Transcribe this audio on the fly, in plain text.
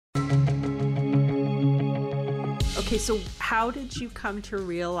Okay, so how did you come to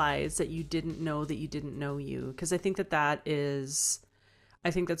realize that you didn't know you? Because I think I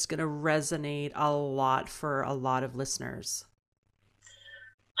think that's going to resonate a lot for a lot of listeners.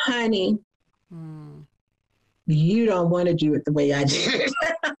 Honey, you don't want to do it the way I did it.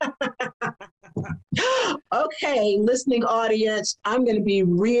 Okay, listening audience, I'm going to be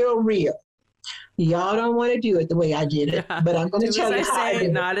real. Y'all don't want to do it the way I did it, but I'm going to tell you how I did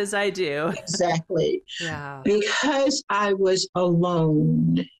it. Not as I do. Exactly. Yeah. Because I was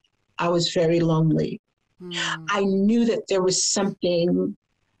alone. I was very lonely. I knew that there was something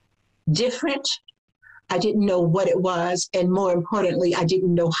different. I didn't know what it was. And more importantly, I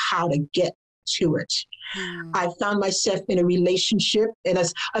didn't know how to get to it. I found myself in a relationship, in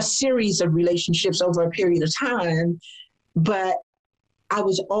a series of relationships over a period of time, but I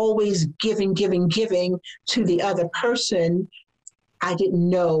was always giving to the other person. I didn't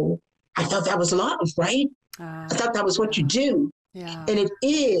know. I thought that was love, right? I thought that was what you do. Yeah. And it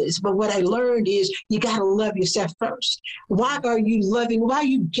is. But what I learned is you got to love yourself first. Why are you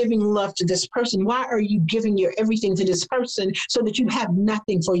giving love to this person? Why are you giving your everything to this person so that you have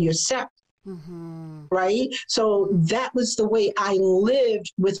nothing for yourself? Right? So that was the way I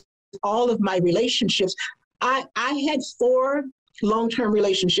lived with all of my relationships. I had 4 long-term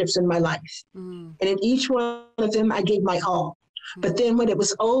relationships in my life. And in each one of them, I gave my all. But then when it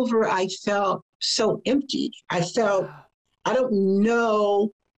was over, I felt so empty. I felt, I don't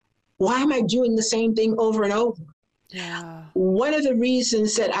know, why am I doing the same thing over and over? Yeah. One of the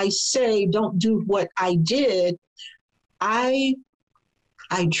reasons that I say don't do what I did, I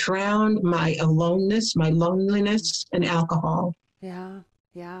drowned my aloneness, my loneliness in alcohol. Yeah.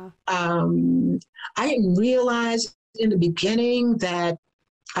 Yeah. I didn't realize in the beginning that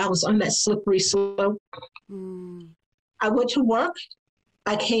I was on that slippery slope. I went to work.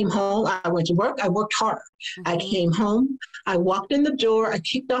 I came home. I went to work. I worked hard. I came home. I walked in the door. I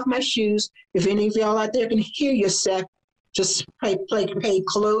kicked off my shoes. If any of y'all out there can hear yourself, just pay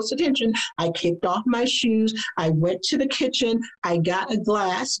close attention. I kicked off my shoes. I went to the kitchen. I got a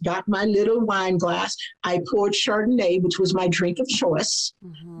glass, got my little wine glass. I poured Chardonnay, which was my drink of choice.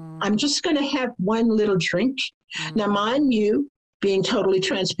 I'm just going to have one little drink. Now, mind you, being totally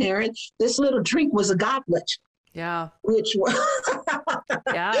transparent, this little drink was a goblet. Yeah. Which was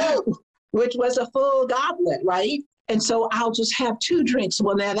a full goblet, right? And so I'll just have 2 drinks.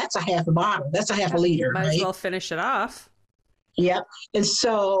 Well, now that's a half a bottle. That's a half a liter. Might right? as well finish it off. Yep. And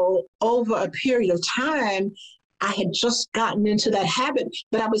so over a period of time, I had just gotten into that habit,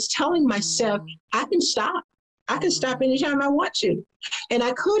 but I was telling myself, I can stop. I can stop anytime I want to. And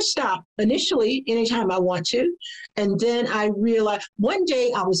I could stop initially anytime I want to. And then I realized one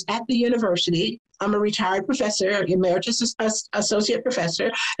day I was at the university. I'm a retired professor, emeritus associate professor.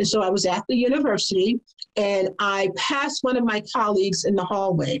 And so I was at the university and I passed one of my colleagues in the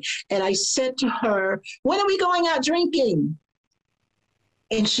hallway. And I said to her, when are we going out drinking?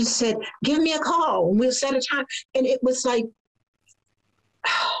 And she said, give me a call and we'll set a time. And it was like,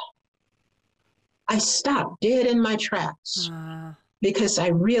 I stopped dead in my tracks because I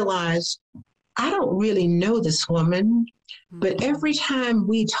realized I don't really know this woman, but every time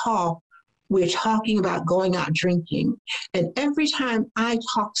we talk, we're talking about going out drinking. And every time I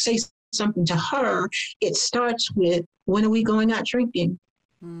say something to her, it starts with, when are we going out drinking?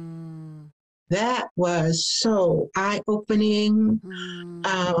 That was so eye-opening.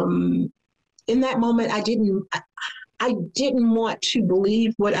 In that moment, I didn't want to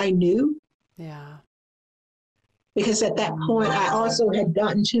believe what I knew. Yeah. Because at that point, I also had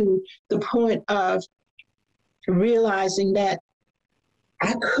gotten to the point of realizing that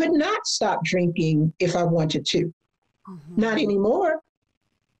I could not stop drinking if I wanted to. Not anymore.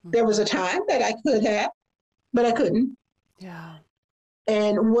 There was a time that I could have, but I couldn't. Yeah.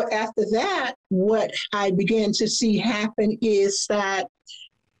 And after that, what I began to see happen is that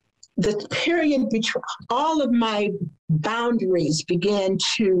the period between all of my boundaries began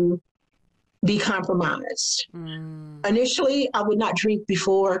to be compromised. Initially, I would not drink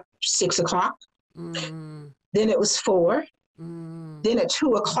before 6 o'clock. Then it was 4. Then at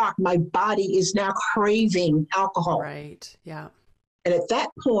 2 o'clock, my body is now craving alcohol. Right. Yeah. And at that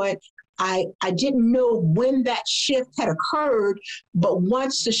point, I didn't know when that shift had occurred, but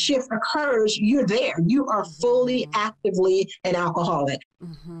once the shift occurs, you're there. You are fully, actively an alcoholic.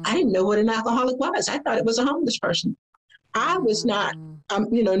 I didn't know what an alcoholic was. I thought it was a homeless person. I was not,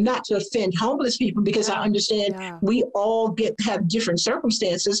 not to offend homeless people because I understand we all have different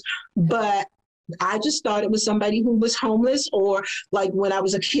circumstances, but I just thought it was somebody who was homeless, or like when I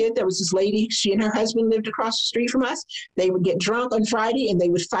was a kid, there was this lady, she and her husband lived across the street from us. They would get drunk on Friday and they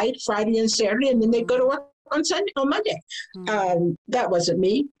would fight Friday and Saturday, and then they'd go to work on Sunday, on Monday. Mm. That wasn't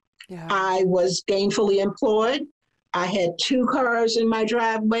me. Yeah. I was gainfully employed. I had 2 cars in my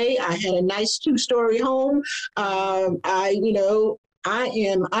driveway. I had a nice 2-story home. I'm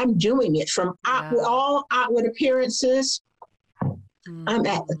doing it from all outward appearances. I'm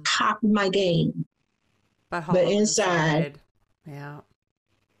at the top of my game. But inside,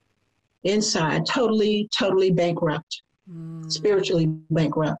 totally, totally bankrupt, spiritually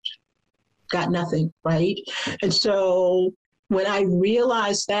bankrupt, got nothing, right? And so when I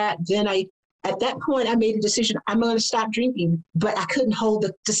realized that, then at that point, I made a decision. I'm going to stop drinking, but I couldn't hold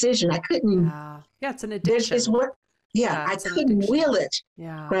the decision. I couldn't. Yeah, it's an addiction. I couldn't will it.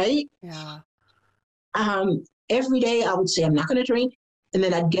 Yeah. Right. Yeah. Every day I would say, I'm not going to drink. And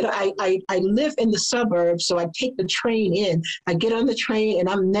then I live in the suburbs, so I take the train in. I get on the train and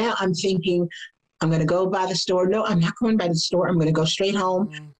I'm thinking, I'm going to go by the store. No, I'm not going by the store. I'm going to go straight home.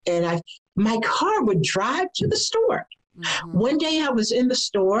 And my car would drive to the store. One day I was in the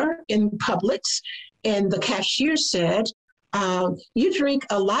store in Publix, and the cashier said, you drink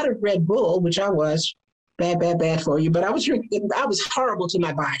a lot of Red Bull, which I was bad for you, but I was horrible to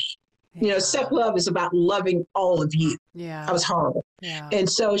my body. Yeah. Self-love is about loving all of you. Yeah. I was horrible. Yeah. And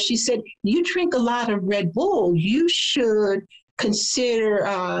so she said, you drink a lot of Red Bull. You should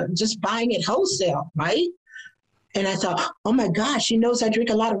consider just buying it wholesale, right? And I thought, oh my gosh, she knows I drink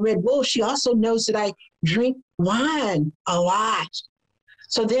a lot of Red Bull. She also knows that I drink wine a lot.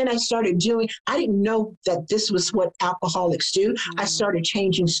 So then I didn't know that this was what alcoholics do. I started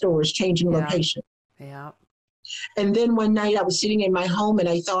changing stores, changing location. Yeah. And then one night I was sitting in my home and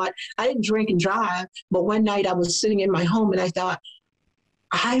I thought, I didn't drink and drive, but one night I was sitting in my home and I thought,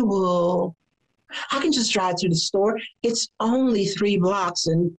 I can just drive through the store. It's only 3 blocks.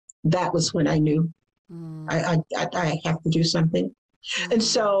 And that was when I knew I have to do something. And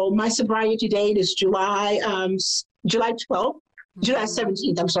so my sobriety date is July 12th. July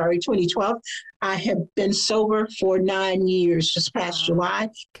 17th, 2012. I have been sober for 9 years, just past July.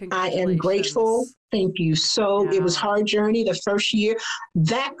 I am grateful. Thank you. So it was a hard journey the first year.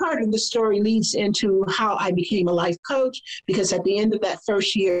 That part of the story leads into how I became a life coach, because at the end of that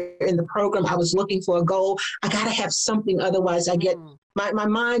first year in the program, I was looking for a goal. I got to have something. Otherwise, my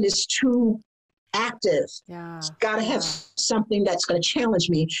mind is too active. Got to have something that's going to challenge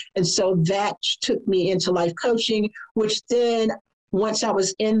me. And so that took me into life coaching, which then once I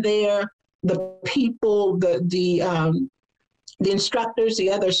was in there, the people, the instructors, the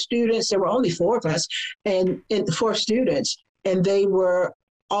other students, there were only 4 of us and 4 students, and they were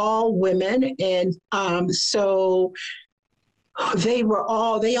all women. And so they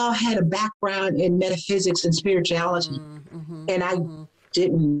all had a background in metaphysics and spirituality. And I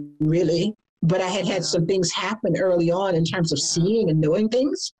didn't really. But I had some things happen early on in terms of seeing and knowing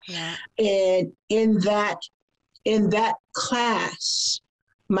things. Yeah. And in that class,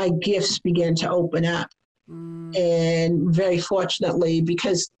 my gifts began to open up. And very fortunately,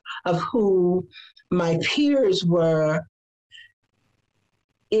 because of who my peers were,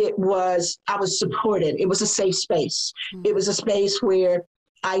 I was supported. It was a safe space. It was a space where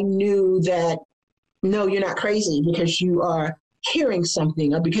I knew that, no, you're not crazy because you are hearing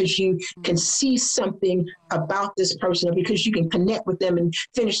something, or because you can see something about this person, or because you can connect with them and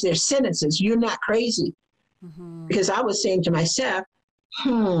finish their sentences. You're not crazy. Because I was saying to myself,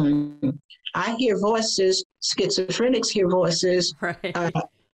 I hear voices, schizophrenics hear voices. Right.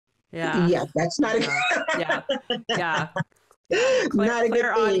 Yeah, that's not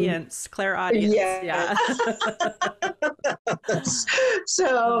Claire audience. Yeah.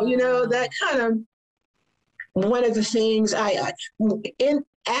 So, that kind of one of the things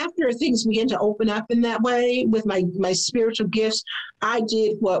after things began to open up in that way with my spiritual gifts, I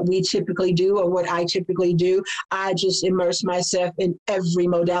did what we typically do, or what I typically do. I just immersed myself in every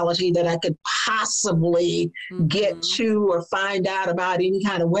modality that I could possibly get to or find out about any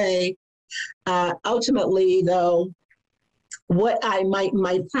kind of way. Ultimately, though,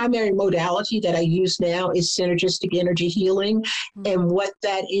 my primary modality that I use now is synergistic energy healing. And what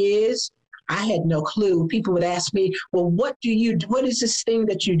that is, I had no clue. People would ask me, well, what is this thing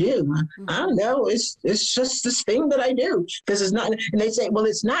that you do? I don't know. It's just this thing that I do. Because it's not, and they say, well,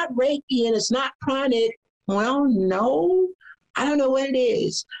 it's not Reiki and it's not pranic. Well, no, I don't know what it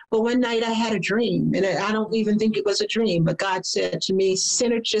is. But one night I had a dream, and I don't even think it was a dream, but God said to me,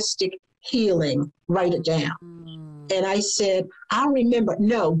 synergistic healing, write it down. And I said, I'll remember.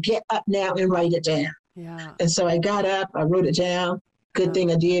 No, get up now and write it down. Yeah. And so I got up, I wrote it down. Good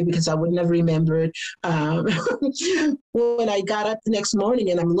thing I did, because I wouldn't have remembered. When I got up the next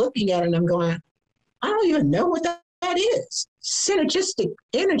morning and I'm looking at it and I'm going, I don't even know what that is. Synergistic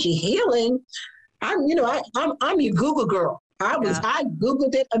energy healing. I'm your Google girl. Yeah. I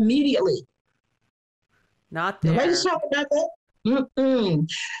Googled it immediately. Not Nobody's there. talking about that. Mm-mm.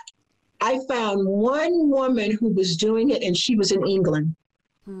 I found one woman who was doing it, and she was in England.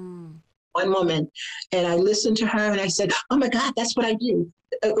 Hmm. One woman, and I listened to her, and I said, "Oh my God, that's what I do."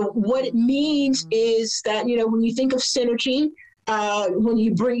 What it means Hmm. is that when you think of synergy, when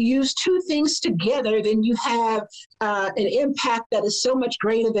you use two things together, then you have an impact that is so much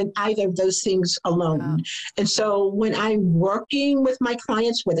greater than either of those things Yeah. alone. And so when I'm working with my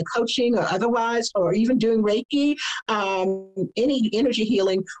clients, whether coaching or otherwise, or even doing Reiki, any energy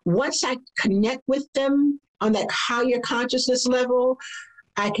healing, once I connect with them on that higher consciousness level,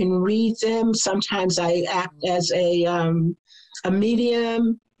 I can read them. Sometimes I act as a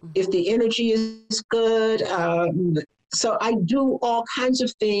medium if Hmm. the energy is good. So I do all kinds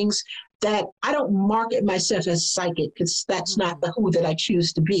of things that I don't market myself as psychic because that's not Hmm. the who that I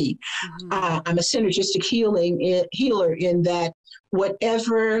choose to be. Hmm. I'm a synergistic healer in that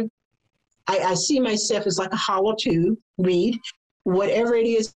whatever I see myself as like a hollow tube reed, Yeah. whatever it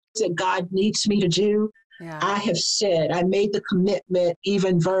is that God needs me to do, Yeah. I have said, I made the commitment,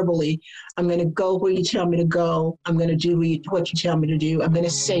 even verbally. I'm going to go where you tell me to go. I'm going to do what you tell me to do. I'm going to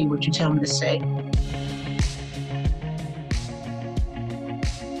say what you tell me to say.